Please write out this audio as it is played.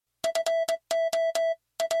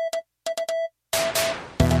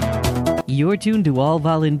You're tuned to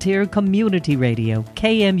all-volunteer community radio,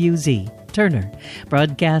 KMUZ, Turner,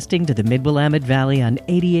 broadcasting to the Mid-Willamette Valley on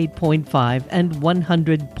 88.5 and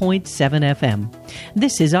 100.7 FM.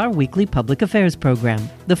 This is our weekly public affairs program,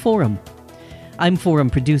 The Forum. I'm Forum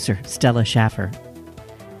producer Stella Schaffer.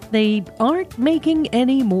 They aren't making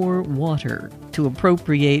any more water, to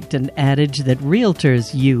appropriate an adage that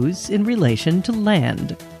realtors use in relation to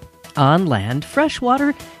land. On land, fresh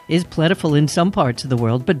water is plentiful in some parts of the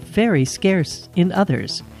world, but very scarce in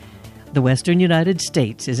others. The western United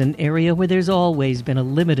States is an area where there's always been a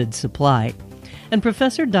limited supply. And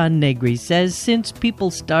Professor Don Negri says since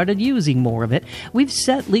people started using more of it, we've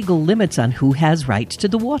set legal limits on who has rights to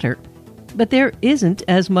the water. But there isn't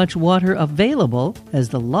as much water available as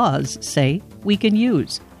the laws say we can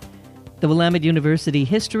use. The Willamette University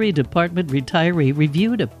History Department retiree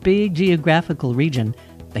reviewed a big geographical region,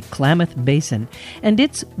 the Klamath Basin, and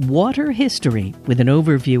its water history with an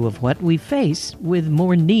overview of what we face with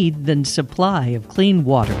more need than supply of clean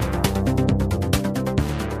water.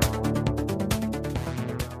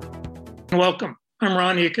 Welcome. I'm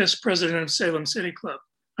Ron Ickes, president of Salem City Club.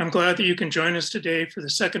 I'm glad that you can join us today for the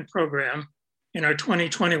second program in our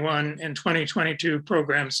 2021 and 2022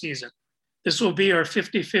 program season. This will be our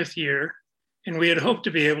 55th year, and we had hoped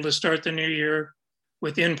to be able to start the new year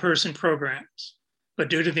with in-person programs. But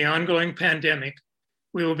due to the ongoing pandemic,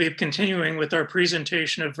 we will be continuing with our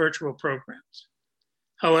presentation of virtual programs.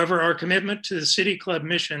 However, our commitment to the City Club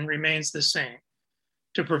mission remains the same,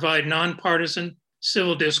 to provide nonpartisan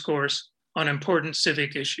civil discourse on important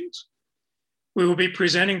civic issues. We will be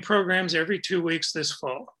presenting programs every 2 weeks this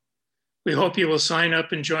fall. We hope you will sign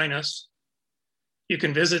up and join us. You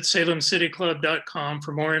can visit salemcityclub.com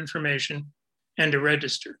for more information and to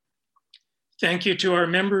register. Thank you to our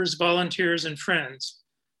members, volunteers, and friends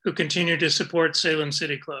who continue to support Salem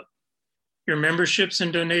City Club. Your memberships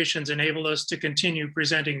and donations enable us to continue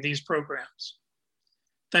presenting these programs.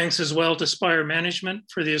 Thanks as well to Spire Management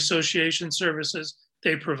for the association services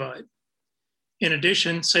they provide. In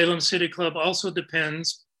addition, Salem City Club also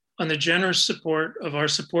depends on the generous support of our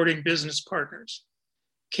supporting business partners,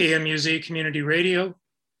 KMUZ Community Radio,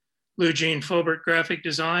 Lou Jean Faubert Graphic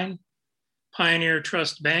Design, Pioneer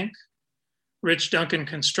Trust Bank, Rich Duncan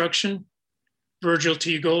Construction, Virgil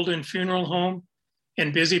T. Golden Funeral Home,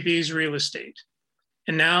 and Busy Bees Real Estate.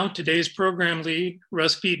 And now today's program lead,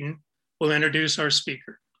 Russ Beaton, will introduce our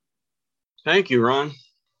speaker. Thank you, Ron,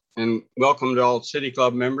 and welcome to all City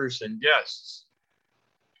Club members and guests.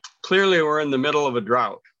 Clearly, we're in the middle of a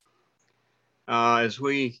drought. As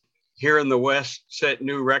we here in the West set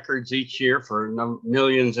new records each year for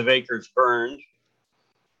millions of acres burned,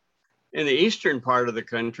 in the eastern part of the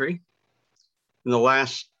country, in the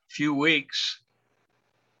last few weeks,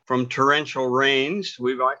 from torrential rains,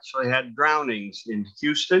 we've actually had drownings in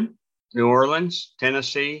Houston, New Orleans,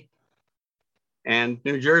 Tennessee, and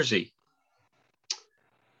New Jersey.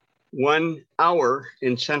 1 hour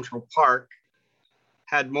in Central Park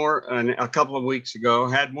had more, a couple of weeks ago,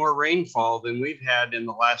 had more rainfall than we've had in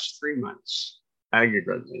the last 3 months,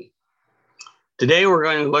 aggregately. Today, we're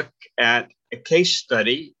going to look at a case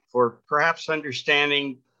study for perhaps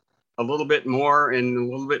understanding a little bit more and a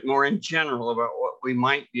little bit more in general about what we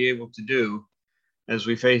might be able to do as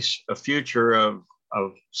we face a future of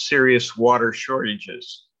serious water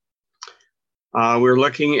shortages. We're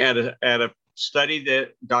looking at a study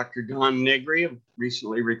that Dr. Don Negri,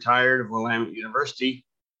 recently retired of Willamette University,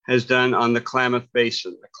 has done on the Klamath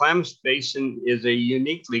Basin. The Klamath Basin is a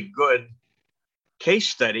uniquely good case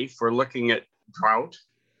study for looking at drought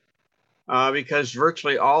because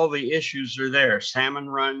virtually all the issues are there. Salmon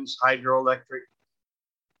runs, hydroelectric,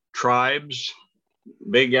 tribes,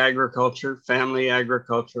 big agriculture, family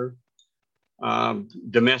agriculture,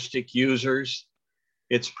 domestic users.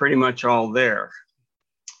 It's pretty much all there.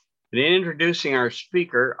 And in introducing our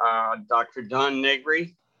speaker, Dr. Don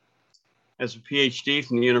Negri has a PhD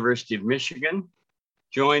from the University of Michigan,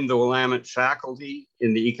 joined the Willamette faculty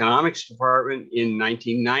in the economics department in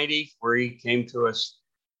 1990, where he came to us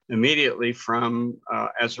immediately from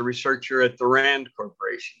as a researcher at the Rand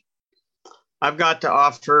Corporation. I've got to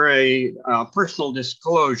offer a personal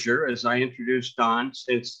disclosure as I introduced Don.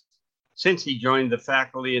 Since he joined the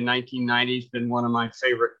faculty in 1990, he's been one of my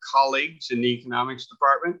favorite colleagues in the economics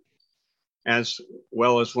department, as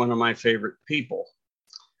well as one of my favorite people.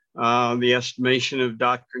 The estimation of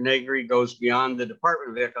Dr. Negri goes beyond the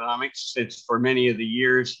Department of Economics, since for many of the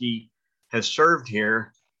years he has served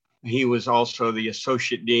here, he was also the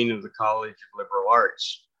Associate Dean of the College of Liberal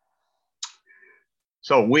Arts.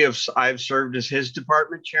 So I've served as his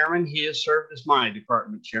department chairman. He has served as my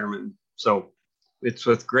department chairman. So it's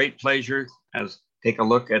with great pleasure as take a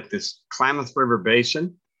look at this Klamath River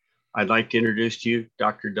Basin, I'd like to introduce to you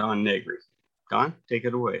Dr. Don Negri. Don, take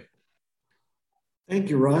it away. Thank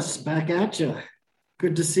you, Russ. Back at you.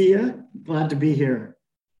 Good to see you. Glad to be here.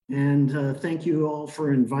 And thank you all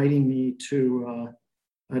for inviting me to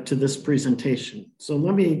this presentation. So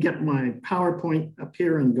let me get my PowerPoint up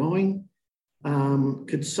here and going.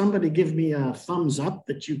 Could somebody give me a thumbs up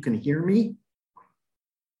that you can hear me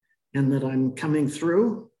and that I'm coming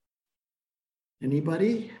through?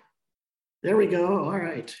 Anybody? There we go. All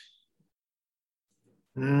right.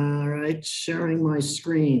 All right, sharing my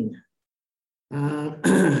screen.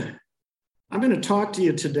 I'm going to talk to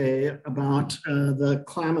you today about the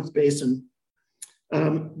Klamath Basin,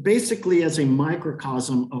 basically as a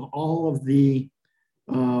microcosm of all of the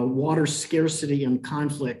water scarcity and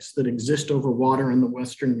conflicts that exist over water in the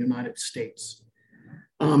Western United States.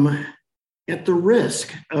 At the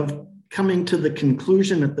risk of coming to the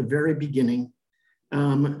conclusion at the very beginning,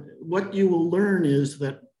 what you will learn is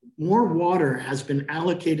that more water has been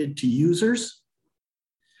allocated to users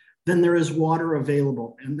than there is water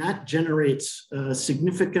available. And that generates a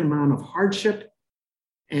significant amount of hardship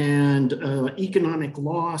and economic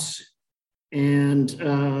loss and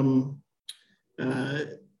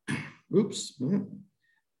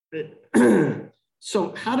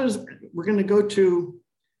so we're going to go to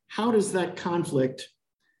how does that conflict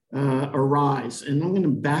arise? And I'm going to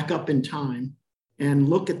back up in time and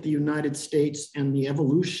look at the United States and the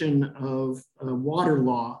evolution of water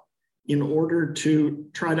law in order to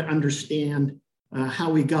try to understand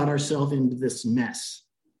how we got ourselves into this mess.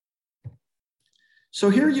 So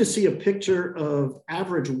here you see a picture of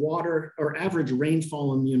average water or average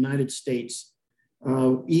rainfall in the United States,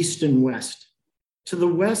 east and west. To the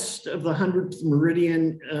west of the 100th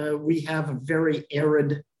meridian, we have a very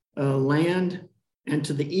arid land. And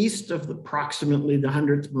to the east of approximately the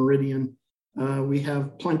 100th meridian, we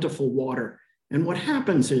have plentiful water. And what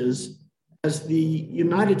happens is, as the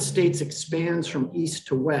United States expands from east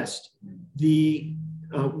to west, the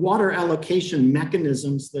water allocation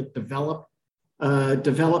mechanisms that develop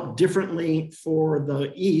differently for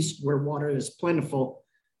the east, where water is plentiful,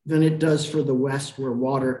 than it does for the west, where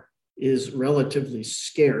water is relatively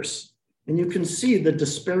scarce. And you can see the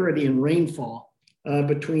disparity in rainfall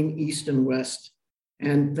between east and west.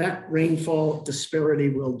 And that rainfall disparity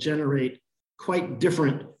will generate quite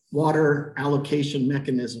different water allocation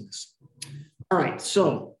mechanisms. All right,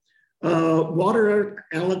 so what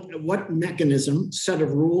mechanism, set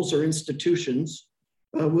of rules or institutions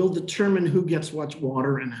will determine who gets what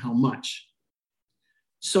water and how much?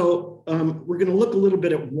 So we're going to look a little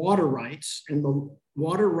bit at water rights, and the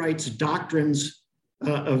water rights doctrines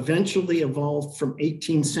eventually evolved from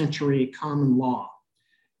 18th century common law.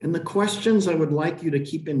 And the questions I would like you to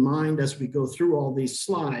keep in mind as we go through all these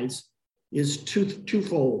slides is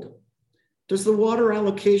twofold. Does the water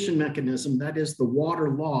allocation mechanism, that is the water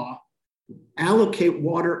law, allocate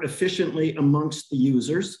water efficiently amongst the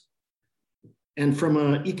users? And from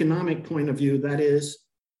an economic point of view, that is,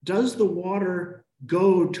 does the water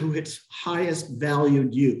go to its highest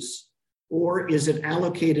valued use? Or is it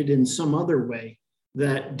allocated in some other way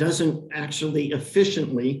that doesn't actually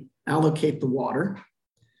efficiently allocate the water?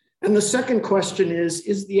 And the second question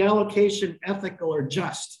is the allocation ethical or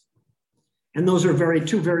just? And those are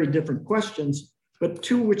two very different questions, but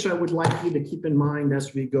two which I would like you to keep in mind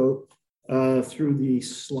as we go through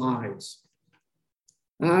these slides.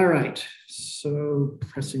 All right, so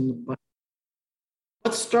pressing the button.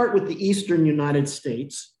 Let's start with the eastern United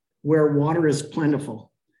States, where water is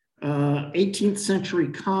plentiful. 18th century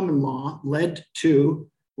common law led to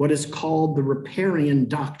what is called the riparian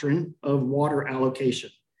doctrine of water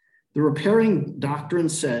allocation. The riparian doctrine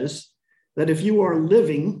says that if you are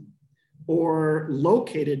living or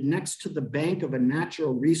located next to the bank of a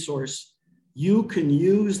natural resource, you can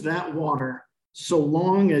use that water so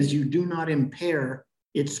long as you do not impair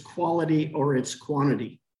its quality or its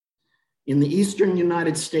quantity. In the eastern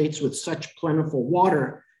United States, with such plentiful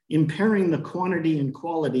water, impairing the quantity and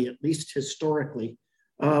quality, at least historically,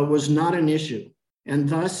 was not an issue. And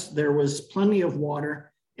thus there was plenty of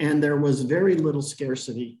water and there was very little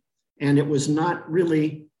scarcity. And it was not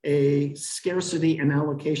really a scarcity and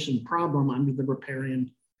allocation problem under the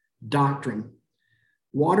riparian doctrine.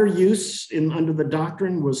 Water use under the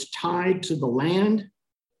doctrine was tied to the land,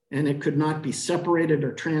 and it could not be separated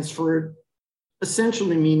or transferred,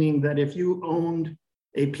 essentially meaning that if you owned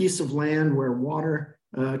a piece of land where water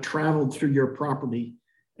traveled through your property,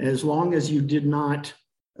 as long as you did not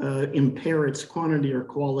impair its quantity or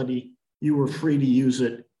quality, you were free to use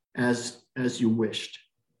it as you wished.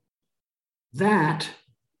 That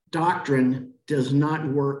doctrine does not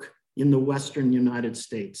work in the Western United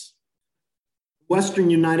States. Western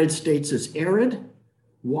United States is arid.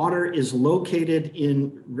 Water is located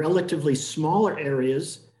in relatively smaller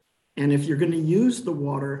areas. And if you're going to use the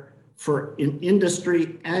water for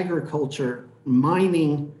industry, agriculture,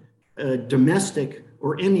 mining, domestic,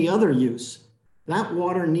 or any other use, that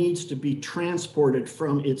water needs to be transported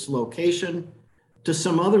from its location to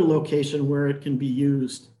some other location where it can be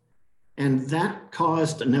used. And that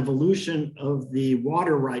caused an evolution of the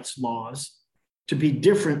water rights laws to be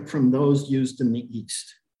different from those used in the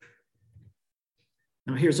East.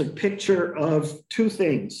 Now here's a picture of two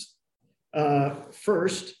things.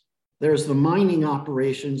 First, there's the mining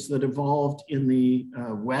operations that evolved in the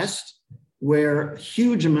West, where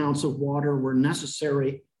huge amounts of water were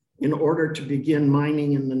necessary in order to begin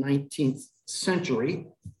mining in the 19th century.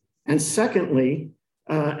 And secondly,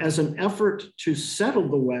 as an effort to settle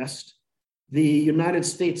the West, the United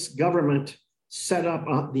States government set up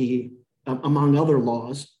among other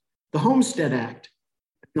laws, the Homestead Act.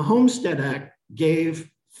 The Homestead Act gave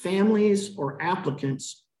families or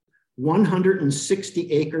applicants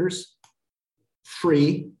 160 acres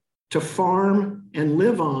free to farm and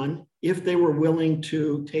live on if they were willing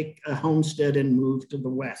to take a homestead and move to the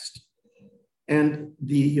West. And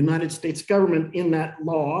the United States government in that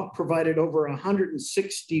law provided over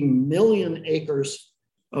 160 million acres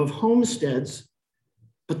of homesteads.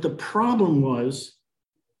 But the problem was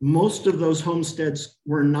most of those homesteads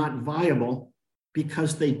were not viable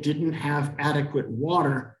because they didn't have adequate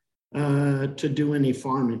water to do any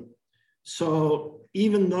farming. So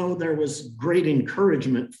even though there was great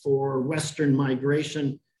encouragement for Western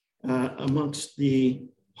migration amongst the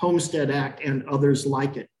Homestead Act and others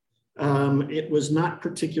like it, it was not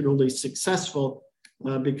particularly successful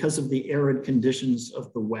because of the arid conditions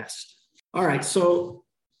of the West. All right, so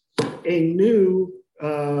a new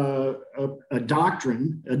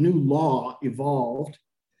doctrine, a new law evolved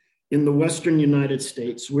in the Western United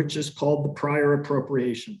States, which is called the prior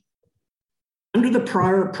appropriation. Under the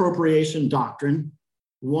prior appropriation doctrine,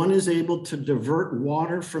 one is able to divert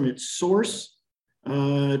water from its source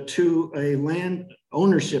to a land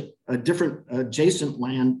ownership, a different adjacent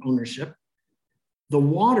land ownership. The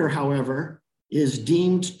water, however, is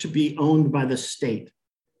deemed to be owned by the state.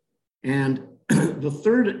 And the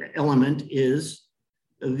third element is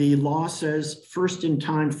the law says first in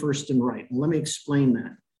time, first in right. And let me explain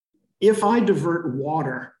that. If I divert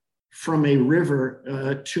water from a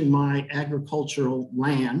river to my agricultural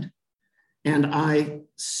land, and I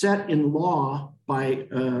set in law by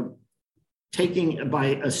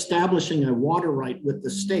establishing a water right with the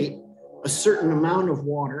state, a certain amount of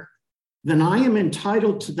water, then I am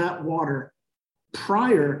entitled to that water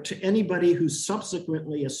prior to anybody who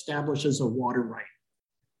subsequently establishes a water right.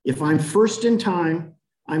 If I'm first in time,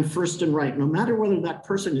 I'm first in right. No matter whether that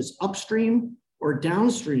person is upstream or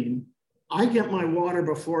downstream, I get my water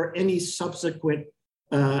before any subsequent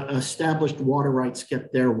established water rights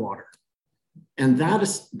get their water. And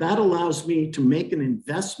that allows me to make an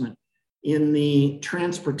investment in the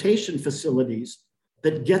transportation facilities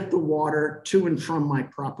that get the water to and from my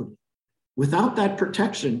property. Without that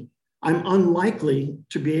protection, I'm unlikely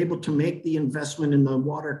to be able to make the investment in the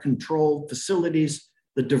water control facilities,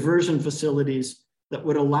 the diversion facilities that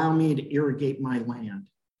would allow me to irrigate my land.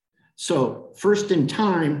 So first in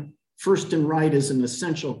time, first in right is an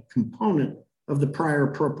essential component of the prior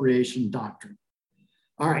appropriation doctrine.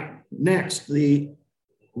 All right, next, the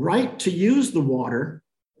right to use the water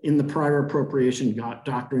in the prior appropriation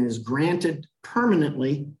doctrine is granted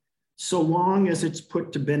permanently so long as it's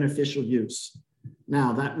put to beneficial use.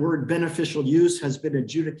 Now, that word beneficial use has been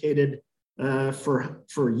adjudicated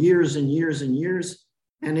for years and years and years,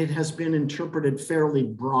 and it has been interpreted fairly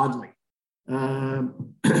broadly.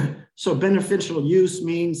 So beneficial use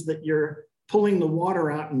means that you're pulling the water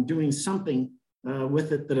out and doing something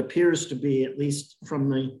with it that appears to be, at least from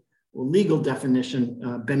the legal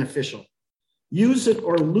definition, beneficial. Use it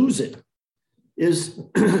or lose it is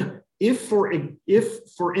if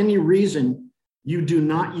for any reason you do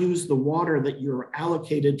not use the water that you're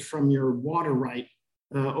allocated from your water right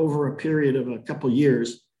over a period of a couple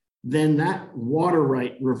years, then that water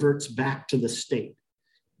right reverts back to the state.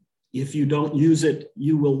 If you don't use it,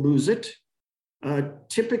 you will lose it.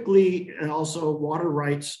 Typically, also, water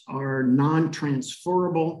rights are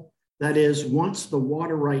non-transferable. That is, once the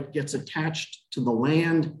water right gets attached to the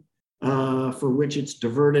land for which it's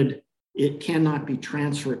diverted, it cannot be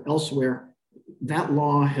transferred elsewhere. That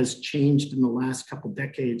law has changed in the last couple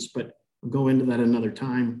decades, but we'll go into that another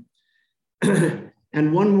time.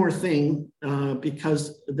 And one more thing,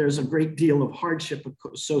 because there's a great deal of hardship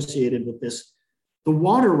associated with this, the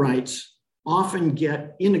water rights often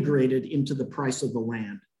get integrated into the price of the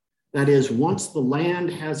land. That is, once the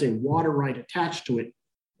land has a water right attached to it,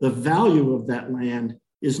 the value of that land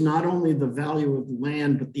is not only the value of the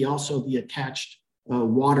land, but also the attached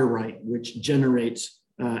water right, which generates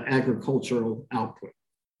agricultural output.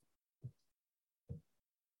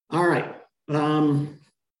 All right.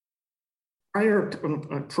 Prior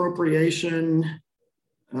appropriation,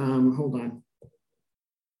 hold on.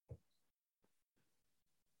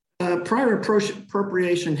 Prior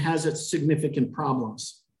appropriation has its significant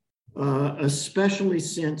problems, especially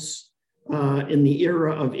since in the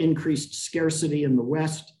era of increased scarcity in the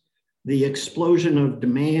West, the explosion of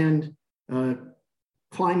demand,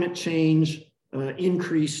 climate change,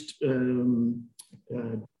 increased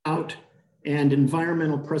drought, and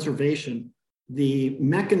environmental preservation, the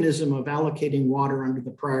mechanism of allocating water under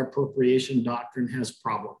the prior appropriation doctrine has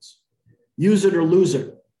problems. Use it or lose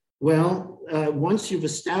it. Well, once you've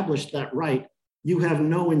established that right, you have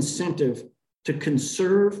no incentive to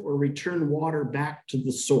conserve or return water back to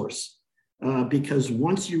the source, because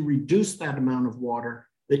once you reduce that amount of water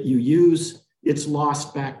that you use, it's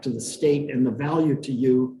lost back to the state and the value to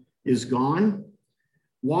you is gone.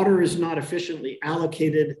 Water is not efficiently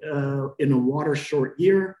allocated in a water short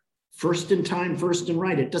year. First in time, first in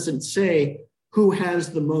right. It doesn't say who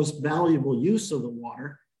has the most valuable use of the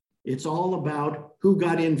water. It's all about who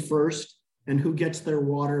got in first and who gets their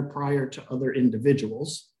water prior to other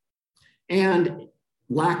individuals. And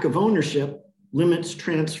lack of ownership limits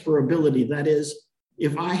transferability. That is,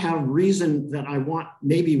 if I have reason that I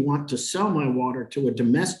maybe want to sell my water to a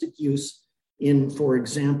domestic use in, for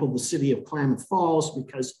example, the city of Klamath Falls,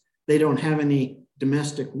 because they don't have any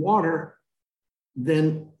domestic water,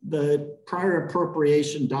 then the prior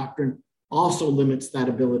appropriation doctrine also limits that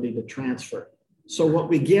ability to transfer. So what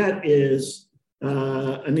we get is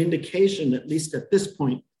an indication, at least at this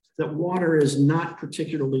point, that water is not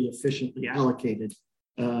particularly efficiently allocated,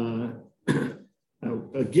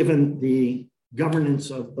 given the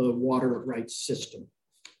governance of the water rights system.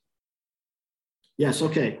 Yes,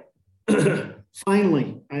 okay.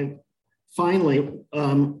 Finally,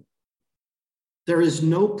 there is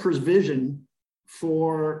no provision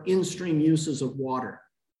for in-stream uses of water.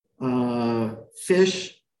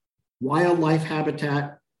 Fish, wildlife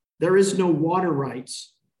habitat, there is no water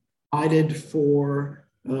rights provided for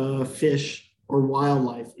fish or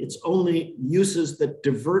wildlife. It's only uses that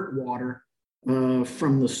divert water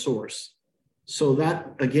from the source. So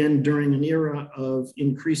that, again, during an era of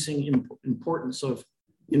increasing importance of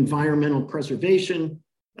environmental preservation,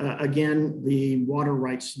 again, the water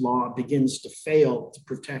rights law begins to fail to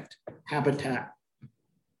protect habitat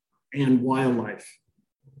and wildlife.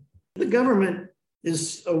 The government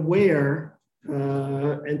is aware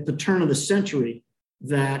at the turn of the century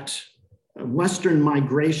that Western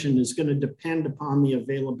migration is going to depend upon the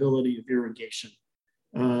availability of irrigation.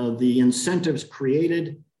 The incentives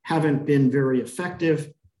created haven't been very effective.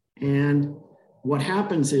 And what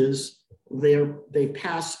happens is they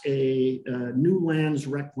pass a New Lands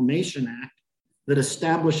Reclamation Act that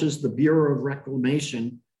establishes the Bureau of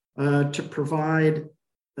Reclamation to provide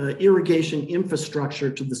irrigation infrastructure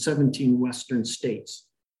to the 17 Western states.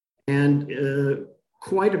 And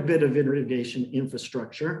quite a bit of irrigation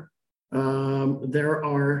infrastructure. There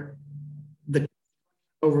are,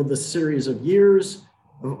 over the series of years,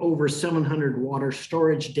 over 700 water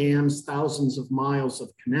storage dams, thousands of miles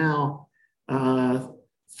of canal,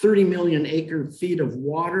 30 million acre feet of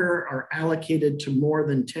water are allocated to more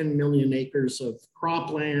than 10 million acres of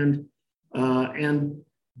cropland. And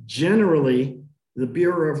generally, the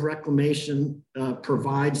Bureau of Reclamation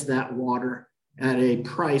provides that water at a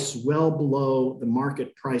price well below the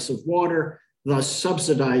market price of water, thus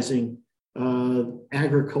subsidizing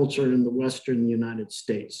agriculture in the Western United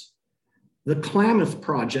States. The Klamath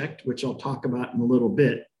Project, which I'll talk about in a little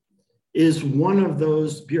bit, is one of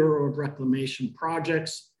those Bureau of Reclamation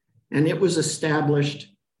projects, and it was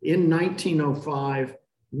established in 1905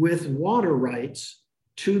 with water rights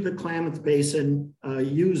to the Klamath Basin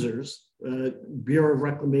users, Bureau of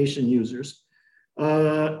Reclamation users,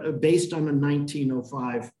 based on a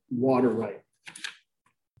 1905 water right.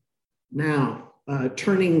 Now,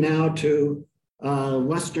 turning now to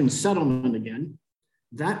Western settlement again,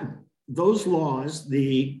 those laws,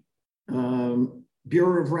 the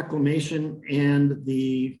Bureau of Reclamation and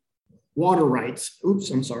the Water Rights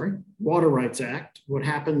Act, what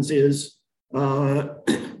happens is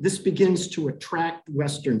this begins to attract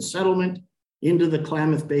Western settlement into the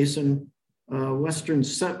Klamath Basin. Western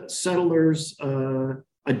settlers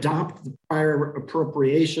adopt the prior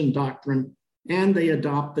appropriation doctrine, and they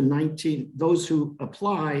adopt those who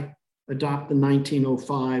apply adopt the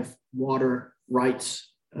 1905 water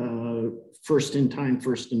rights, first in time,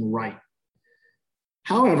 first in right.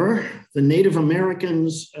 However, the Native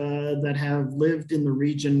Americans that have lived in the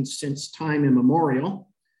region since time immemorial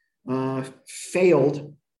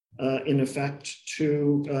failed, in effect,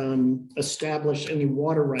 to establish any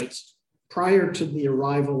water rights prior to the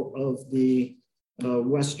arrival of the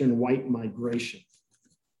Western white migration.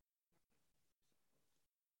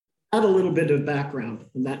 Add a little bit of background,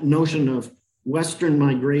 that notion of Western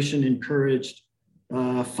migration encouraged,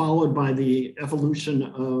 followed by the evolution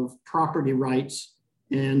of property rights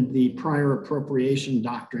and the prior appropriation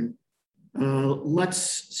doctrine. Let's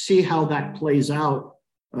see how that plays out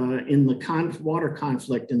in the water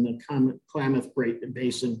conflict in the Klamath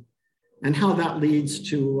Basin, and how that leads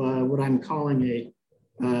to what I'm calling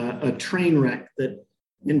a train wreck that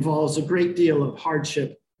involves a great deal of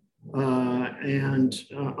hardship and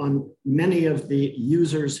on many of the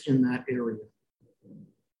users in that area.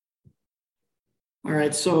 All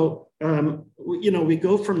right, so we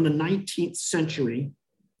go from the 19th century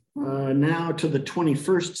now to the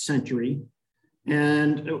 21st century,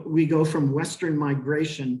 and we go from Western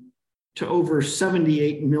migration to over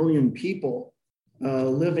 78 million people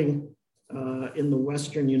living in the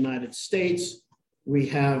Western United States. We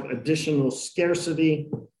have additional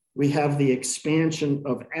scarcity. We have the expansion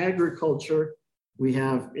of agriculture. We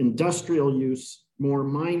have industrial use, more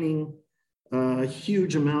mining, a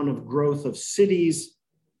huge amount of growth of cities,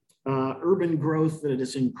 urban growth that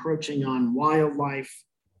is encroaching on wildlife,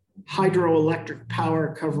 hydroelectric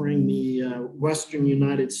power covering the Western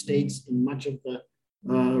United States in much of the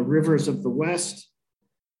rivers of the West.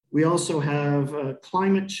 We also have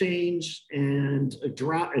climate change and a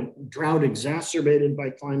drought exacerbated by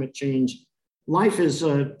climate change. Life is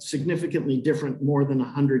significantly different more than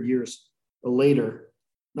 100 years later.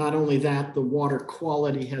 Not only that, the water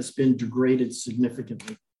quality has been degraded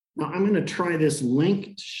significantly. Now, I'm going to try this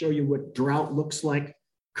link to show you what drought looks like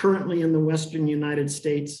currently in the Western United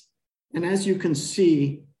States. And as you can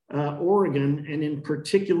see, Oregon, and in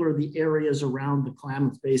particular the areas around the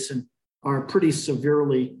Klamath Basin, are pretty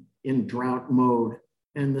severely in drought mode.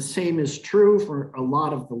 And the same is true for a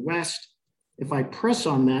lot of the West. If I press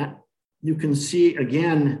on that, you can see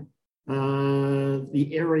again the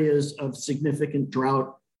areas of significant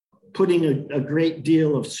drought, putting a great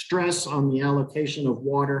deal of stress on the allocation of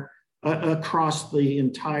water across the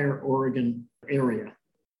entire Oregon area.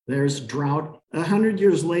 There's drought. 100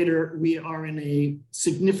 years later, we are in a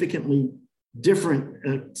significantly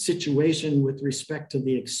different situation with respect to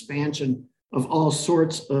the expansion of all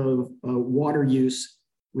sorts of water use.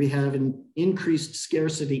 We have an increased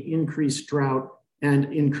scarcity, increased drought,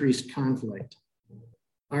 and increased conflict.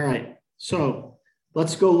 All right, so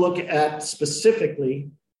let's go look at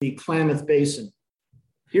specifically the Klamath Basin.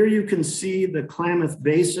 Here you can see the Klamath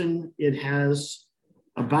Basin. It has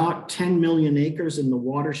about 10 million acres in the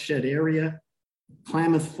watershed area.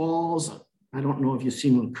 Klamath Falls, I don't know if you've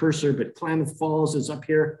seen the cursor, but Klamath Falls is up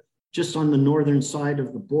here just on the northern side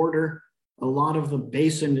of the border. A lot of the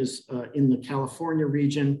basin is in the California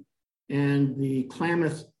region, and the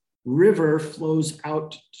Klamath River flows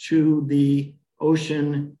out to the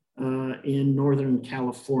ocean in Northern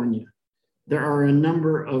California. There are a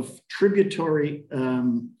number of tributary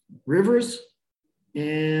rivers,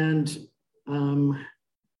 and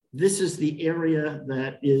this is the area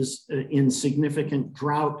that is in significant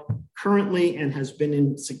drought currently and has been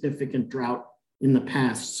in significant drought in the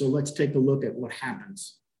past. So let's take a look at what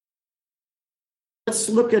happens. Let's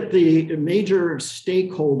look at the major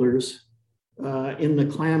stakeholders in the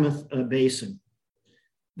Klamath Basin.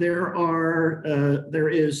 There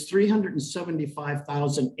is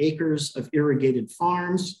 375,000 acres of irrigated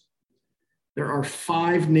farms. There are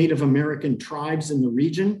 5 Native American tribes in the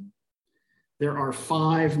region. There are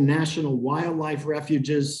 5 national wildlife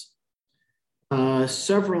refuges,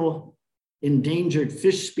 several endangered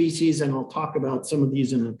fish species, and I'll talk about some of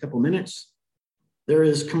these in a couple minutes. There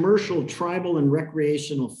is commercial, tribal, and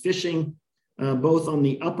recreational fishing, both on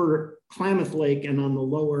the upper Klamath Lake and on the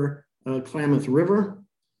lower Klamath River.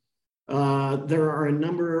 There are a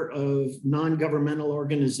number of non-governmental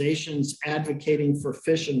organizations advocating for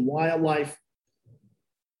fish and wildlife.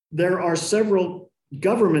 There are several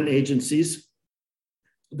government agencies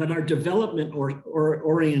that are development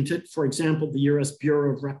oriented. For example, the U.S.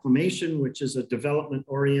 Bureau of Reclamation, which is a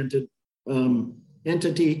development-oriented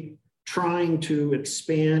entity trying to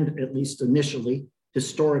expand, at least initially,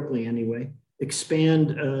 historically anyway,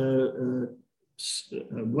 expand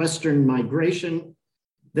Western migration.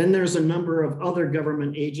 Then there's a number of other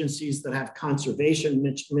government agencies that have conservation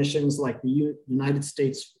missions, like the United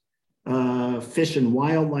States Fish and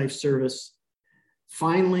Wildlife Service.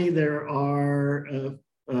 Finally, there are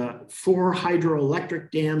 4 hydroelectric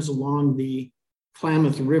dams along the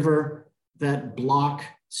Klamath River that block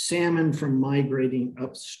salmon from migrating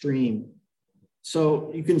upstream.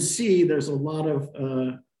 So you can see there's a lot of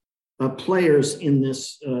players in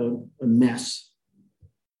this mess.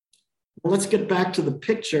 Well, let's get back to the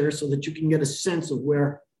picture so that you can get a sense of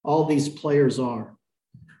where all these players are.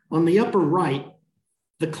 On the upper right,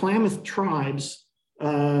 the Klamath tribes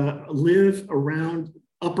live around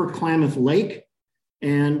Upper Klamath Lake,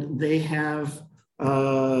 and they have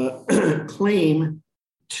claim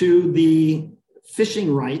to the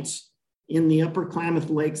fishing rights in the Upper Klamath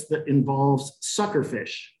Lakes that involves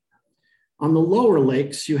suckerfish. On the lower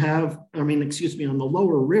lakes, you have, on the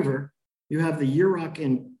lower river, you have the Yurok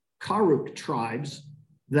and Karuk tribes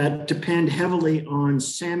that depend heavily on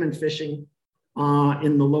salmon fishing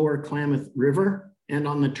in the lower Klamath River and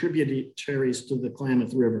on the tributaries to the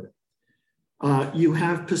Klamath River. You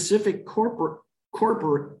have Pacific Pacific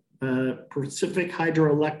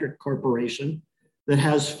Hydroelectric Corporation that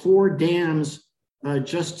has 4 dams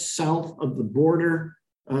just south of the border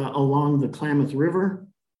along the Klamath River.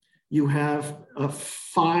 You have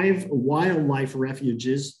 5 wildlife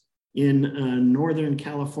refuges in Northern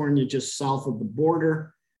California, just south of the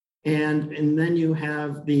border. And then you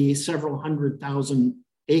have the several 100,000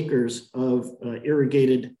 acres of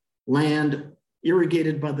irrigated land,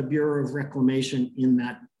 irrigated by the Bureau of Reclamation in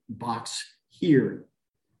that box here.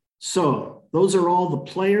 So those are all the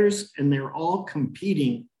players, and they're all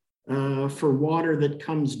competing for water that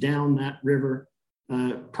comes down that river,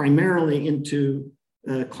 primarily into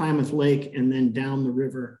Klamath Lake and then down the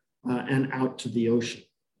river and out to the ocean.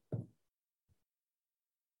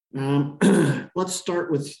 Let's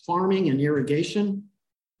start with farming and irrigation.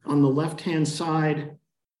 On the left-hand side,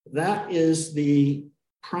 that is the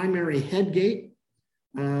primary head gate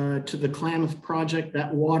to the Klamath project.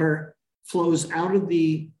 That water flows out of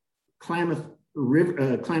the Klamath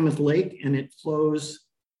River, Klamath Lake, and it flows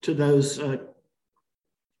to those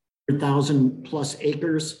 1,000 plus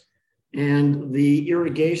acres. And the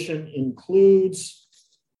irrigation includes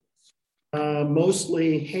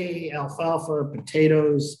mostly hay, alfalfa,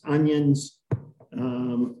 potatoes, onions,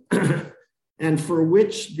 and for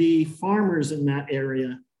which the farmers in that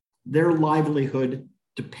area, their livelihood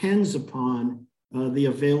depends upon the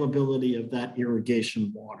availability of that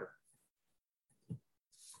irrigation water.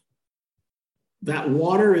 That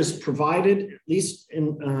water is provided, at least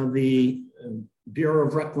in the Bureau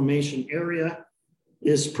of Reclamation area,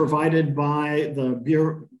 is provided by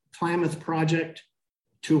the Klamath Project,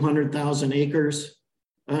 200,000 acres,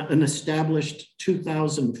 an established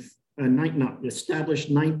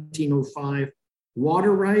 1905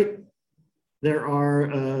 water right. There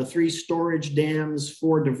are 3 storage dams,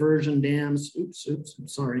 4 diversion dams.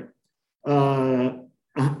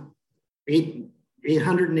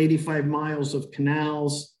 885 miles of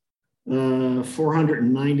canals,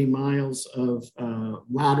 490 miles of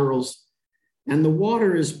laterals. And the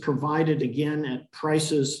water is provided again at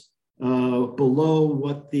prices below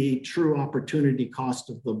what the true opportunity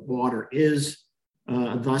cost of the water is,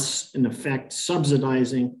 thus in effect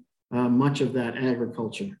subsidizing much of that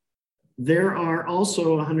agriculture. There are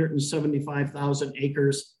also 175,000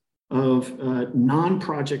 acres of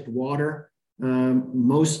non-project water,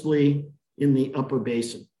 mostly in the upper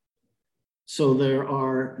basin. So there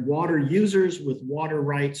are water users with water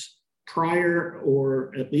rights prior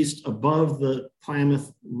or at least above the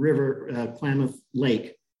Klamath River, Klamath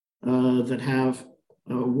Lake that have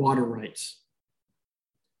water rights.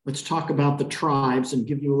 Let's talk about the tribes and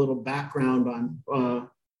give you a little background on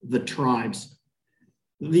the tribes.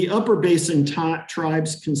 The upper basin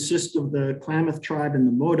tribes consist of the Klamath tribe and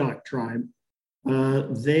the Modoc tribe.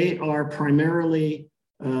 They are primarily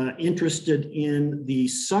interested in the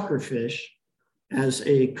suckerfish as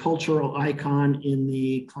a cultural icon in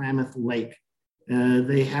the Klamath Lake.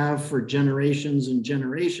 They have for generations and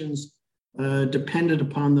generations depended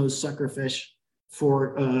upon those suckerfish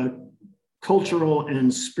for cultural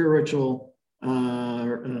and spiritual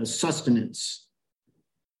sustenance.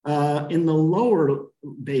 In the lower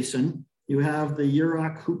basin, you have the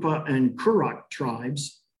Yurok, Hupa, and Kurok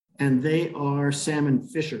tribes, and they are salmon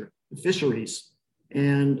fisheries.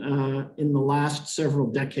 And in the last several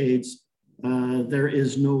decades, there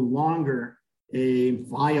is no longer a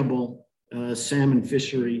viable salmon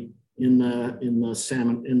fishery in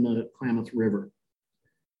the Klamath River.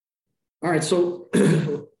 All right, so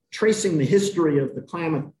tracing the history of the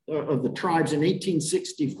Klamath of the tribes, in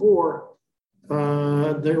 1864,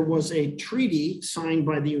 there was a treaty signed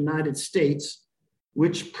by the United States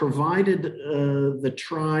which provided the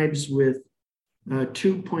tribes with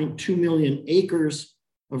 2.2 million acres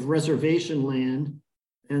of reservation land.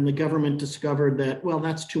 And the government discovered that, well,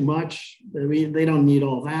 that's too much. They don't need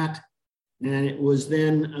all that. And it was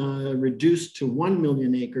then reduced to 1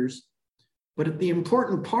 million acres. But the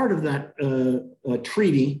important part of that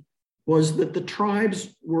treaty was that the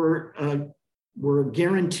tribes were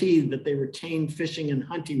guaranteed that they retained fishing and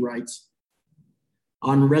hunting rights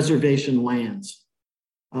on reservation lands.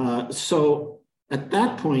 So at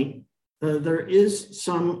that point, there is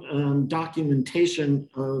some documentation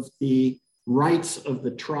of the rights of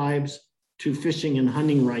the tribes to fishing and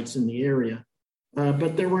hunting rights in the area,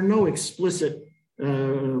 but there were no explicit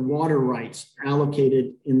water rights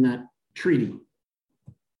allocated in that treaty.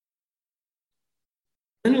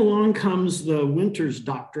 Then along comes the Winters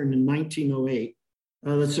Doctrine in 1908.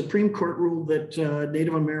 The Supreme Court ruled that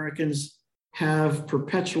Native Americans have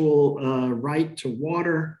perpetual right to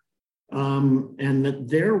water, and that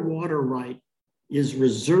their water right is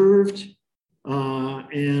reserved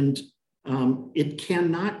and it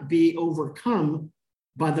cannot be overcome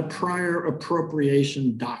by the prior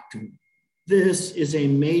appropriation doctrine. This is a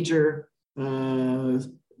major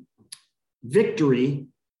victory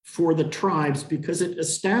for the tribes because it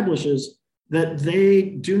establishes that they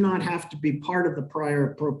do not have to be part of the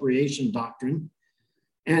prior appropriation doctrine.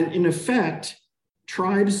 And in effect,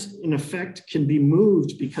 tribes can be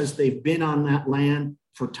moved because they've been on that land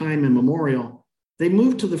for time immemorial. They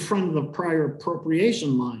move to the front of the prior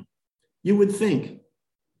appropriation line, you would think,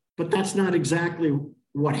 but that's not exactly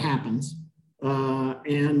what happens.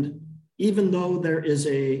 And even though there is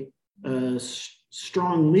a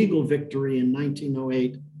strong legal victory in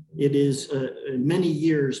 1908, it is many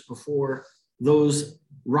years before those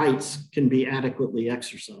rights can be adequately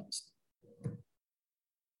exercised.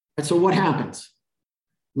 And so what happens?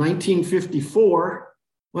 1954,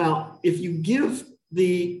 well, if you give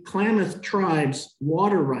the Klamath tribes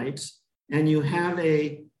water rights and you have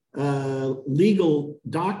a legal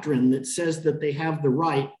doctrine that says that they have the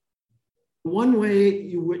right, one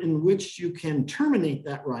way in which you can terminate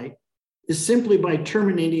that right is simply by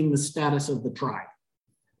terminating the status of the tribe.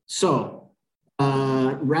 So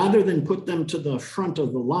rather than put them to the front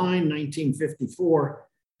of the line, 1954,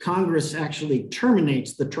 Congress actually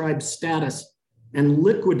terminates the tribe's status and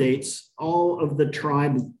liquidates all of the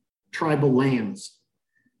tribal lands.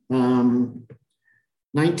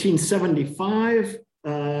 1975,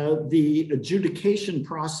 the adjudication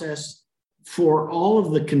process for all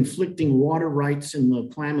of the conflicting water rights in the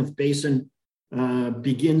Klamath Basin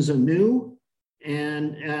begins anew.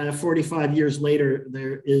 And 45 years later,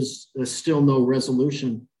 there is still no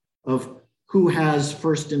resolution of who has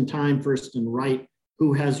first in time, first in right,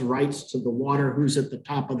 who has rights to the water, who's at the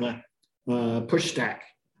top of the push stack.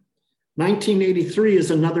 1983 is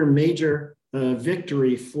another major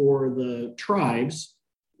victory for the tribes,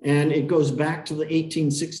 and it goes back to the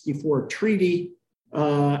 1864 treaty,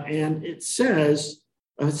 and it says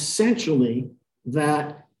essentially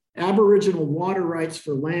that Aboriginal water rights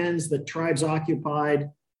for lands that tribes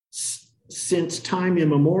occupied since time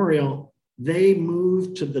immemorial, they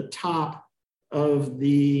moved to the top of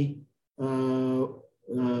the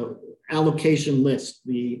allocation list,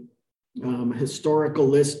 the historical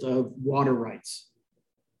list of water rights.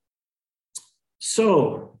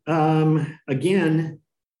 So again,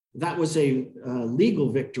 that was a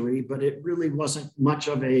legal victory, but it really wasn't much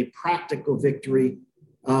of a practical victory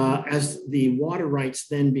as the water rights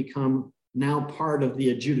then become now part of the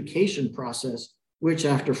adjudication process, which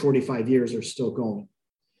after 45 years are still going.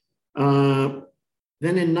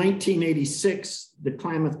 Then in 1986, the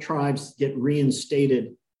Klamath tribes get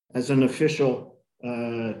reinstated as an official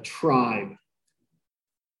tribe.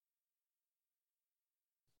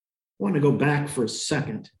 I want to go back for a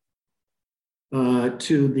second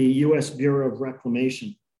to the US Bureau of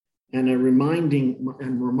Reclamation. And I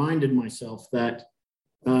reminded myself that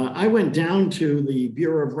I went down to the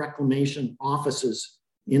Bureau of Reclamation offices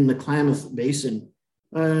in the Klamath Basin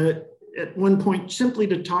at one point simply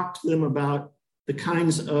to talk to them about the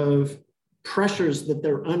kinds of pressures that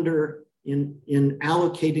they're under in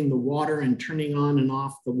allocating the water and turning on and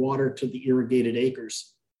off the water to the irrigated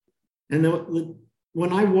acres. And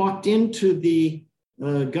when I walked into the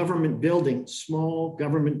government building, small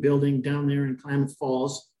government building down there in Klamath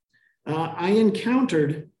Falls, I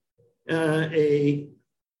encountered a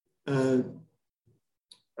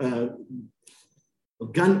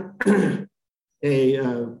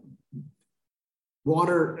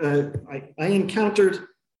I encountered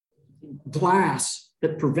glass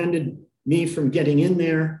that prevented me from getting in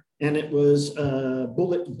there, and it was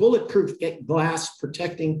bulletproof glass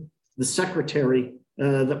protecting the secretary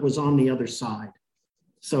that was on the other side.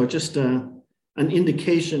 So just an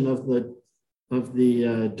indication of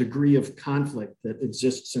the degree of conflict that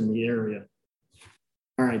exists in the area.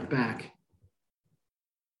 All right, back.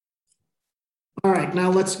 All right, now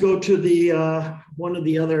let's go to the one of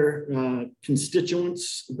the other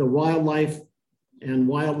constituents, the wildlife and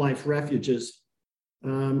wildlife refuges.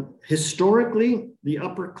 Historically, the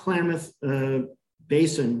Upper Klamath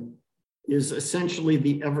Basin is essentially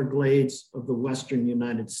the Everglades of the Western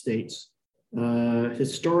United States.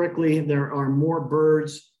 Historically, there are more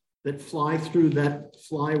birds that fly through that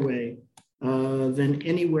flyway than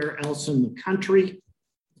anywhere else in the country.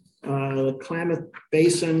 The Klamath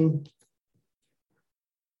Basin,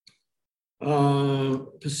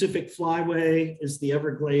 Pacific Flyway is the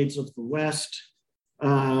Everglades of the West.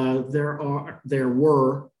 There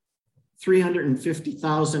were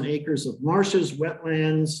 350,000 acres of marshes,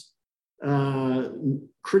 wetlands,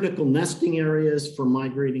 critical nesting areas for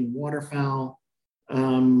migrating waterfowl.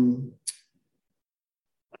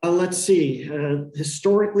 Let's see,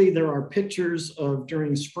 historically, there are pictures of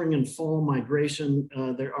during spring and fall migration.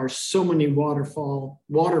 There are so many waterfowl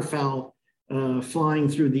flying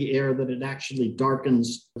through the air that it actually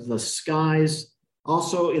darkens the skies.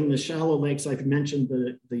 Also in the shallow lakes, I've mentioned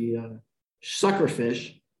the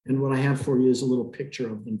suckerfish, and what I have for you is a little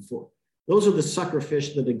picture of them. Those are the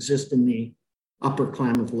suckerfish that exist in the Upper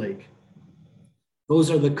Klamath Lake. Those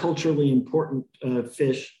are the culturally important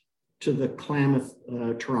fish to the Klamath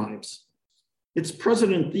tribes. It's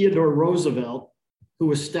President Theodore Roosevelt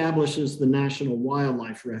who establishes the National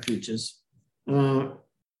Wildlife Refuges,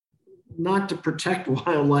 not to protect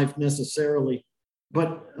wildlife necessarily,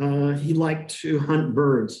 but he liked to hunt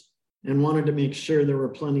birds and wanted to make sure there were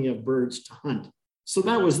plenty of birds to hunt. So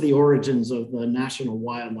that was the origins of the National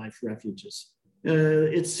Wildlife Refuges.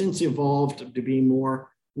 It's since evolved to be more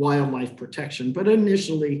wildlife protection, but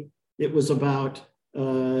initially it was about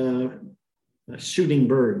shooting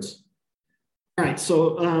birds. All right,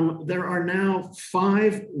 so there are now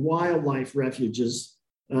 5 wildlife refuges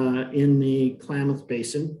in the Klamath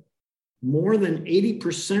Basin. More than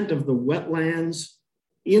 80% of the wetlands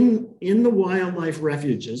in the wildlife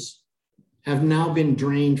refuges have now been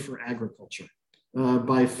drained for agriculture.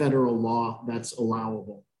 By federal law, that's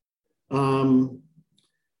allowable.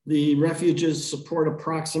 The refuges support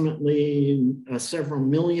approximately several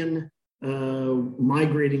million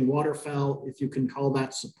migrating waterfowl, if you can call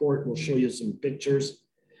that support. We'll show you some pictures.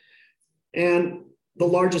 And the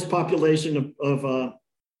largest population of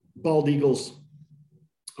bald eagles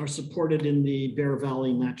are supported in the Bear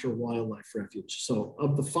Valley Natural Wildlife Refuge. So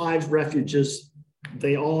of the 5 refuges,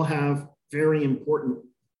 they all have very important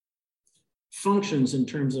functions in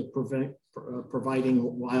terms of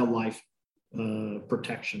providing wildlife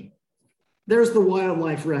protection. There's the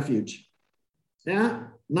wildlife refuge. Yeah,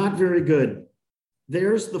 not very good.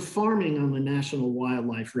 There's the farming on the National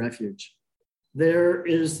Wildlife Refuge. There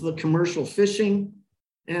is the commercial fishing.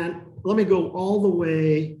 And let me go all the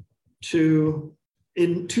way to,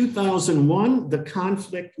 in 2001, the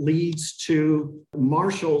conflict leads to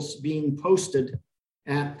marshals being posted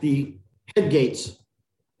at the head gates.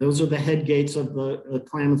 Those are the head gates of the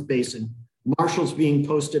Klamath Basin. Marshals being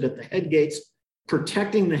posted at the head gates,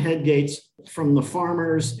 protecting the head gates from the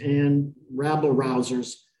farmers and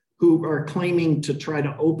rabble-rousers who are claiming to try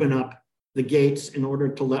to open up the gates in order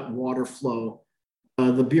to let water flow.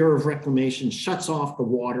 The Bureau of Reclamation shuts off the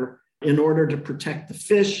water in order to protect the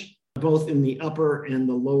fish, both in the upper and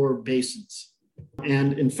the lower basins.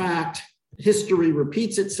 And in fact, history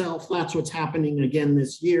repeats itself. That's what's happening again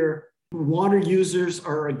this year. Water users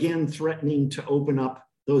are again threatening to open up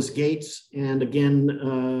those gates. And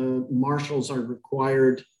again, marshals are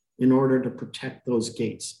required in order to protect those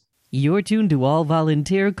gates. You're tuned to all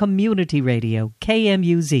volunteer community radio,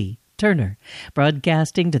 KMUZ, Turner,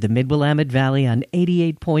 broadcasting to the Mid-Willamette Valley on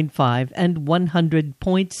 88.5 and 100.7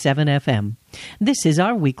 FM. This is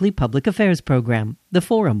our weekly public affairs program, The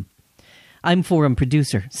Forum. I'm Forum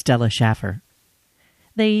producer Stella Schaffer.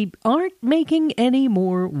 They aren't making any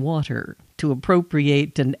more water, to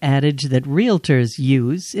appropriate an adage that realtors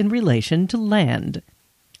use in relation to land.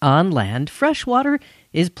 On land, fresh water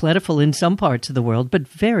is plentiful in some parts of the world, but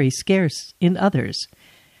very scarce in others.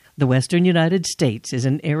 The western United States is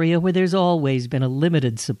an area where there's always been a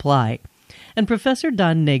limited supply. And Professor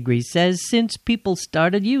Don Negri says since people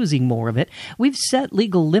started using more of it, we've set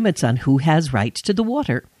legal limits on who has rights to the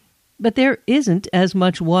water. But there isn't as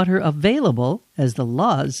much water available as the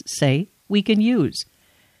laws say we can use.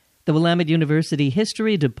 The Willamette University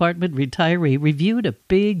History Department retiree reviewed a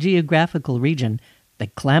big geographical region, the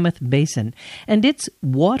Klamath Basin, and its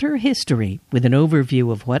water history with an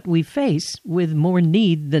overview of what we face with more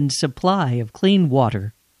need than supply of clean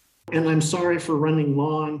water. And I'm sorry for running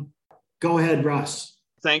long. Go ahead, Russ.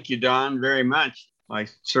 Thank you, Don, very much. I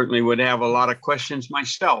certainly would have a lot of questions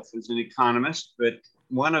myself as an economist, but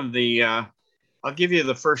one of the, I'll give you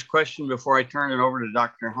the first question before I turn it over to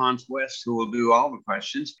Dr. Hans West, who will do all the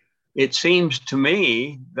questions. It seems to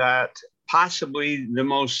me that possibly the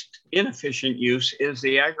most inefficient use is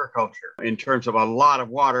the agriculture in terms of a lot of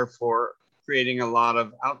water for creating a lot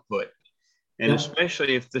of output. And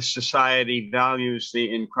especially if the society values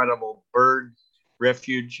the incredible bird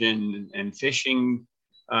refuge and fishing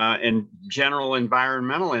and general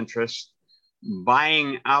environmental interests,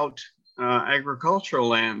 buying out agricultural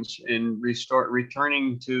lands and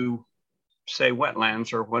returning to, say,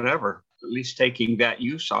 wetlands or whatever, at least taking that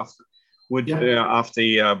use off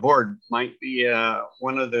the board might be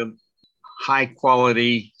one of the high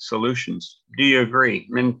quality solutions. Do you agree?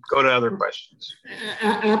 I mean, go to other questions.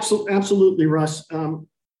 Absolutely, Russ.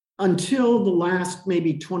 Until the last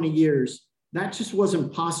maybe 20 years, that just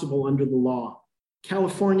wasn't possible under the law.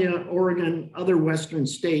 California, Oregon, other Western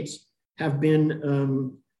states have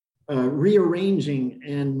been rearranging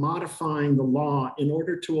and modifying the law in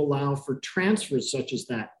order to allow for transfers such as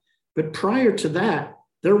that. But prior to that,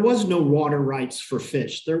 there was no water rights for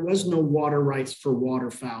fish. There was no water rights for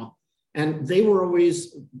waterfowl. And they were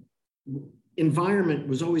always, environment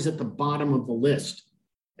was always at the bottom of the list.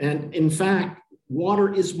 And in fact,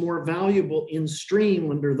 water is more valuable in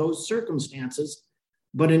stream under those circumstances.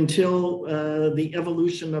 But until the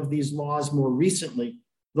evolution of these laws more recently,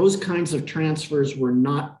 those kinds of transfers were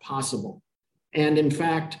not possible. And in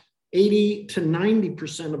fact, 80 to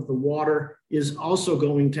 90% of the water is also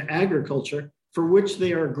going to agriculture, for which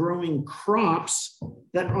they are growing crops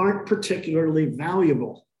that aren't particularly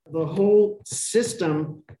valuable. The whole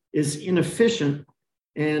system is inefficient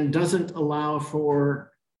and doesn't allow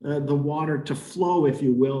for the water to flow, if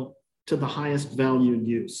you will, to the highest valued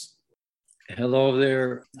use. Hello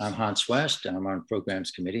there, I'm Hans West. I'm on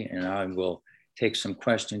Programs Committee, and I will take some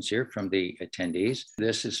questions here from the attendees.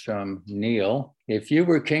 This is from Neil. If you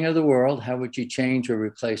were king of the world, how would you change or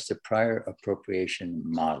replace the prior appropriation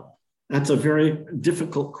model? That's a very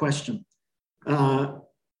difficult question.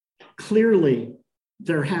 Clearly,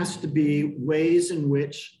 there has to be ways in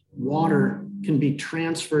which water can be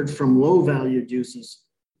transferred from low-valued uses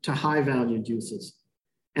to high-valued uses.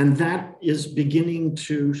 And that is beginning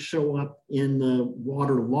to show up in the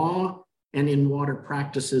water law and in water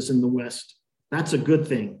practices in the West. That's a good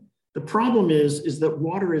thing. The problem is that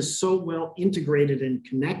water is so well integrated and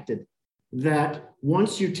connected that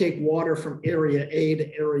once you take water from area A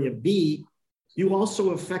to area B, you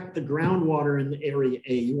also affect the groundwater in the area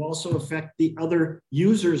A. You also affect the other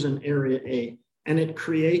users in area A. And it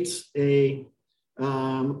creates a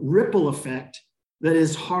ripple effect that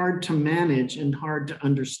is hard to manage and hard to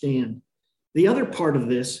understand. The other part of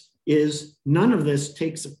this is none of this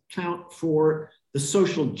takes account for the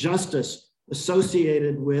social justice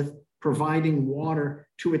associated with providing water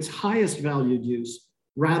to its highest valued use,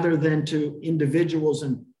 rather than to individuals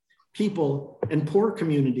and people and poor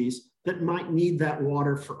communities that might need that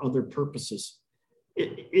water for other purposes.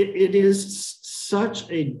 It is such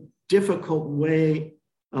a difficult way,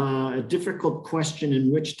 a difficult question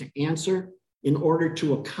in which to answer in order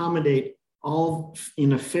to accommodate all,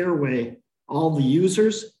 in a fair way, all the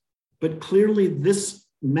users. But clearly this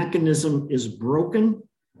mechanism is broken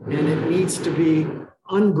and it needs to be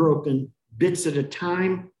unbroken bits at a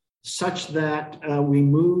time, such that we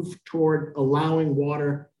move toward allowing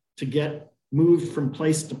water to get moved from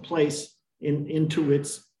place to place into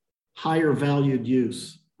its higher valued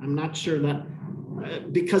use. I'm not sure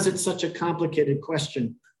that, because it's such a complicated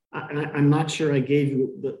question, I'm not sure I gave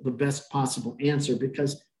you the best possible answer,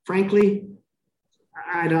 because frankly,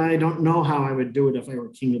 I don't know how I would do it if I were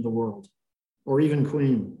king of the world or even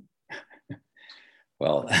queen.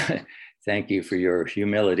 Well, thank you for your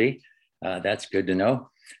humility. That's good to know.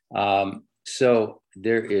 So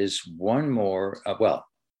there is one more,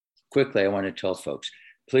 quickly, I want to tell folks,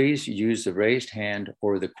 please use the raised hand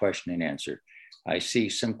or the question and answer. I see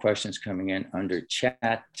some questions coming in under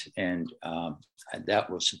chat, and that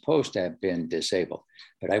was supposed to have been disabled,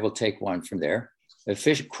 but I will take one from there.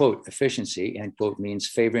 Quote, efficiency, end quote, means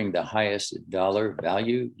favoring the highest dollar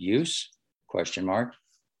value use, question mark.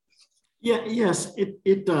 Yeah, yes,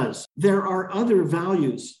 it does. There are other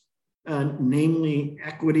values, namely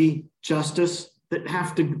equity, justice, that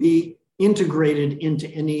have to be integrated into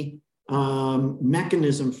any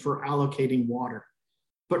mechanism for allocating water.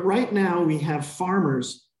 But right now we have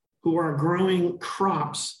farmers who are growing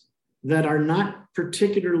crops that are not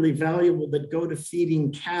particularly valuable, that go to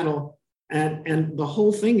feeding cattle, and the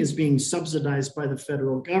whole thing is being subsidized by the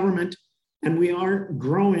federal government. and we aren't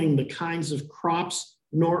growing the kinds of crops,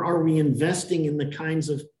 nor are we investing in the kinds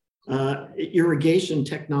of irrigation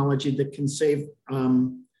technology that can save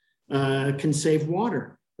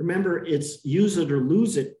water. Remember, it's use it or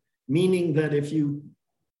lose it, meaning that if you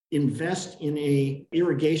invest in a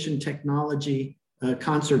irrigation technology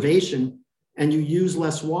conservation and you use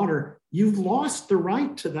less water, you've lost the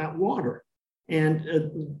right to that water.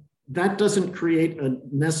 And that doesn't create a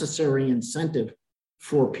necessary incentive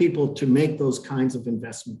for people to make those kinds of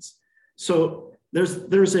investments. So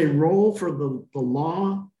there's a role for the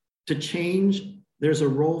law to change. There's a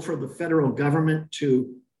role for the federal government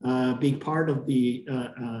to be part of the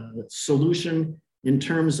solution in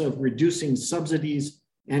terms of reducing subsidies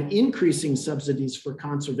and increasing subsidies for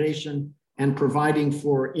conservation and providing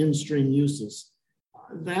for in-stream uses.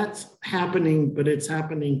 That's happening, but it's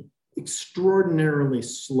happening extraordinarily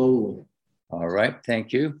slowly. All right,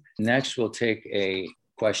 thank you. Next, we'll take a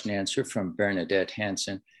question answer from Bernadette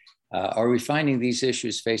Hansen. Are we finding these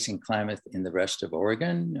issues facing Klamath in the rest of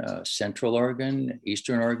Oregon, Central Oregon,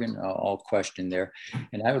 Eastern Oregon, all questioned there.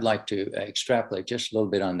 And I would like to extrapolate just a little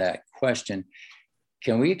bit on that question.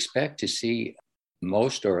 Can we expect to see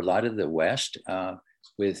most or a lot of the West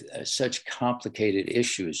with such complicated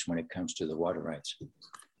issues when it comes to the water rights?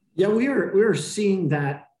 Yeah, we are seeing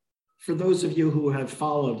that. For those of you who have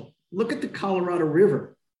followed, look at the Colorado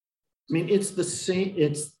River. I mean, it's the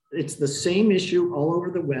same issue all over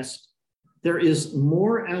the West. There is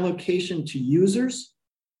more allocation to users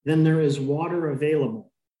than there is water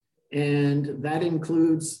available. And that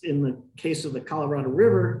includes, in the case of the Colorado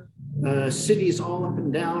River, cities all up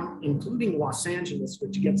and down, including Los Angeles,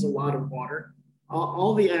 which gets a lot of water,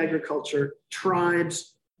 all the agriculture,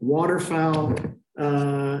 tribes, waterfowl.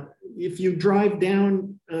 If you drive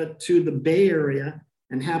down to the Bay Area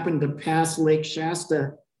and happen to pass Lake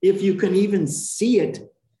Shasta, if you can even see it,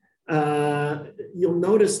 you'll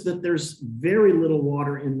notice that there's very little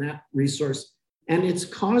water in that resource, and it's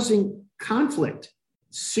causing conflict,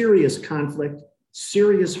 serious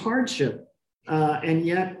hardship, and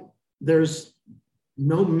yet there's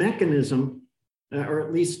no mechanism, or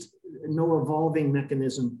at least no evolving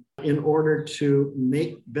mechanism, in order to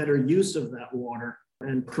make better use of that water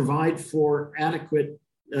and provide for adequate,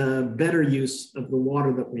 better use of the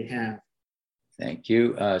water that we have. Thank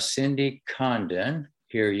you. Cindy Condon,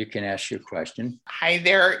 here you can ask your question. Hi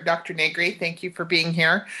there, Dr. Negri. Thank you for being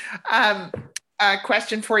here. A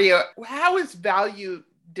question for you. How is value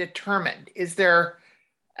determined? Is there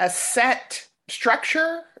a set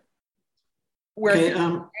structure where it's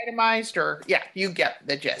itemized, or you get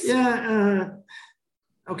the gist?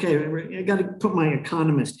 Okay, I got to put my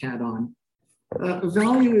economist hat on.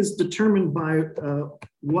 Value is determined by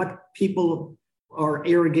what people are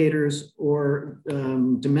irrigators or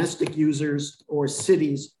domestic users or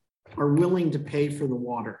cities are willing to pay for the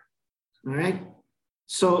water, all right?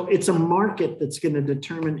 So it's a market that's going to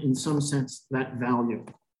determine, in some sense, that value.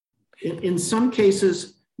 In some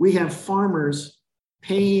cases, we have farmers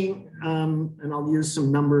paying, and I'll use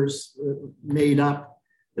some numbers made up,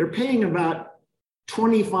 they're paying about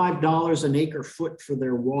 $25 an acre foot for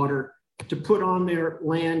their water to put on their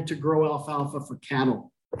land to grow alfalfa for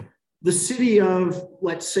cattle. The city of,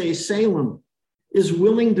 let's say, Salem, is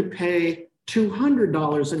willing to pay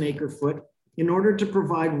 $200 an acre foot in order to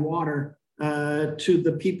provide water to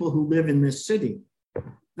the people who live in this city.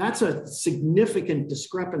 That's a significant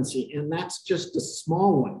discrepancy, and that's just a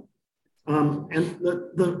small one. And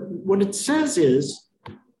what it says is,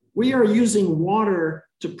 we are using water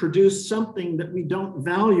to produce something that we don't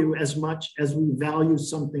value as much as we value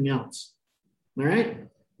something else, all right?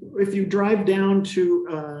 If you drive down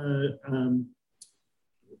to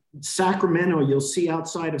Sacramento, you'll see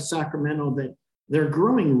outside of Sacramento that they're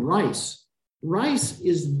growing rice. Rice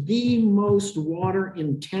is the most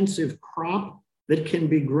water-intensive crop that can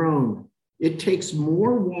be grown. It takes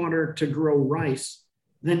more water to grow rice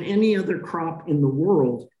than any other crop in the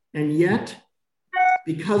world, and yet,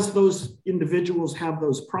 because those individuals have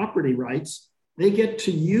those property rights, they get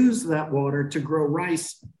to use that water to grow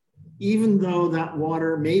rice, even though that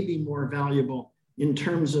water may be more valuable in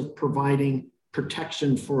terms of providing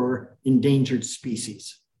protection for endangered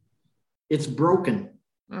species. It's broken.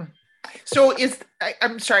 So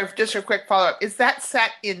I'm sorry, just a quick follow-up. Is that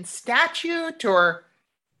set in statute, or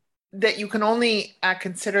that you can only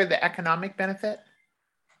consider the economic benefit?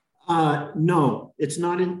 No, it's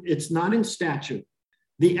not in statute.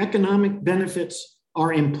 The economic benefits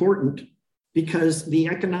are important because the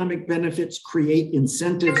economic benefits create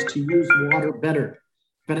incentives to use water better.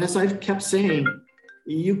 But as I've kept saying,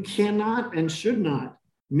 you cannot and should not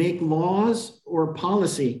make laws or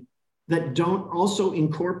policy that don't also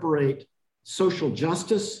incorporate social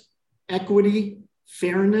justice, equity,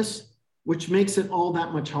 fairness, which makes it all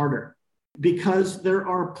that much harder because there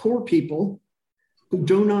are poor people who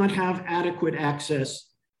do not have adequate access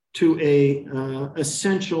to a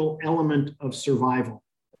essential element of survival.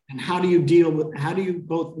 And how do you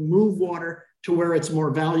both move water to where it's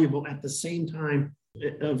more valuable at the same time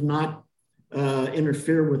of not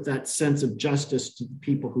interfere with that sense of justice to the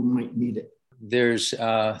people who might need it? There's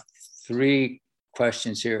 3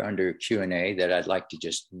 questions here under Q&A that I'd like to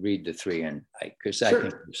just read the 3 in, because I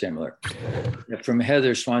think they're similar. From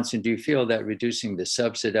Heather Swanson, do you feel that reducing the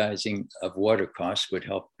subsidizing of water costs would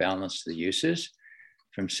help balance the uses?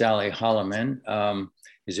 From Sally Holloman,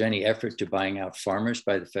 is there any effort to buying out farmers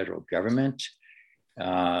by the federal government?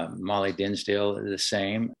 Molly Dinsdale, the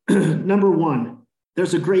same. Number 1,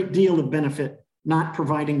 there's a great deal of benefit not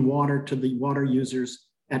providing water to the water users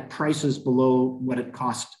at prices below what it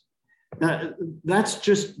costs. That's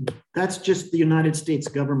just the United States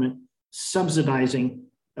government subsidizing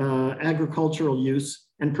agricultural use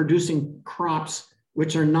and producing crops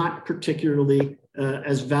which are not particularly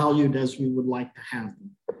as valued as we would like to have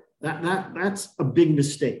them. That's a big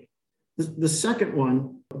mistake. The second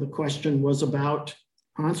one, the question was about,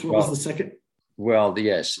 Hans, what was the second? Well,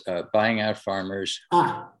 yes, buying out farmers.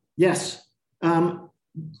 Yes. In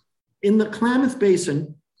the Klamath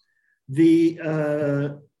Basin,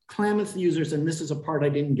 the Klamath users, and this is a part I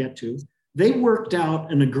didn't get to, they worked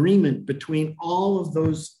out an agreement between all of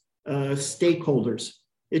those stakeholders.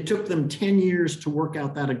 It took them 10 years to work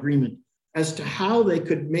out that agreement as to how they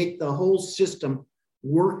could make the whole system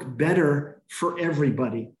work better for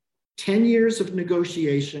everybody. 10 years of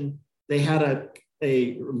negotiation. They had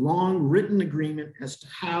a long written agreement as to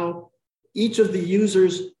how each of the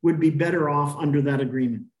users would be better off under that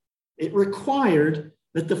agreement. It required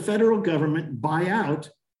that the federal government buy out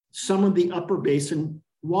some of the upper basin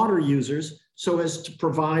water users so as to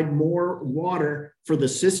provide more water for the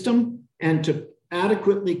system and to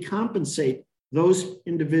adequately compensate those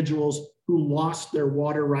individuals who lost their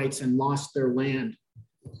water rights and lost their land.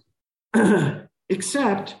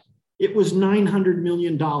 Except it was $900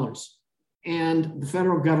 million. And the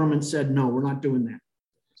federal government said, no, we're not doing that.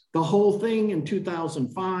 The whole thing in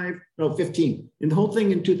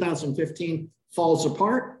 2015 falls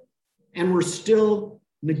apart, and we're still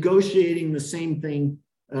negotiating the same thing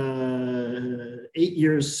 7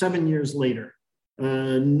 years later.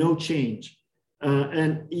 No change.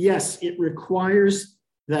 And yes, it requires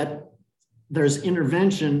that there's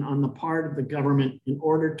intervention on the part of the government in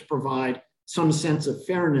order to provide some sense of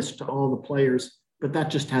fairness to all the players, but that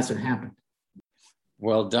just hasn't happened.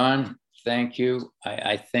 Well done. Thank you.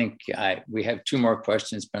 I think we have 2 more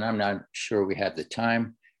questions, but I'm not sure we have the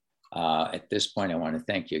time. At this point, I want to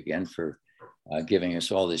thank you again for giving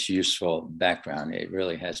us all this useful background. It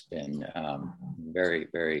really has been very,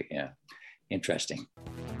 very interesting.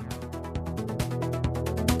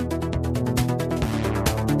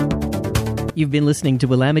 You've been listening to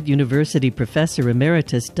Willamette University Professor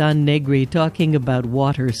Emeritus Don Negri talking about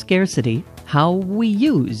water scarcity, how we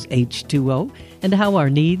use H2O, and how our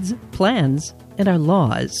needs, plans, and our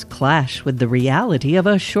laws clash with the reality of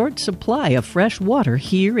a short supply of fresh water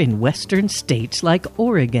here in western states like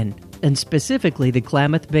Oregon, and specifically the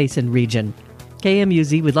Klamath Basin region.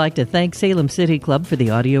 KMUZ would like to thank Salem City Club for the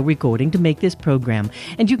audio recording to make this program.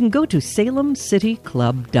 And you can go to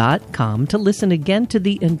salemcityclub.com to listen again to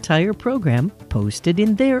the entire program posted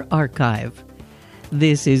in their archive.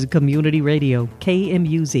 This is Community Radio,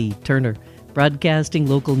 KMUZ, Turner, broadcasting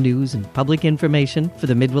local news and public information for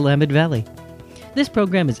the Mid-Willamette Valley. This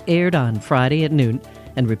program is aired on Friday at noon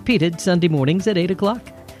and repeated Sunday mornings at 8 o'clock.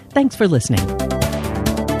 Thanks for listening.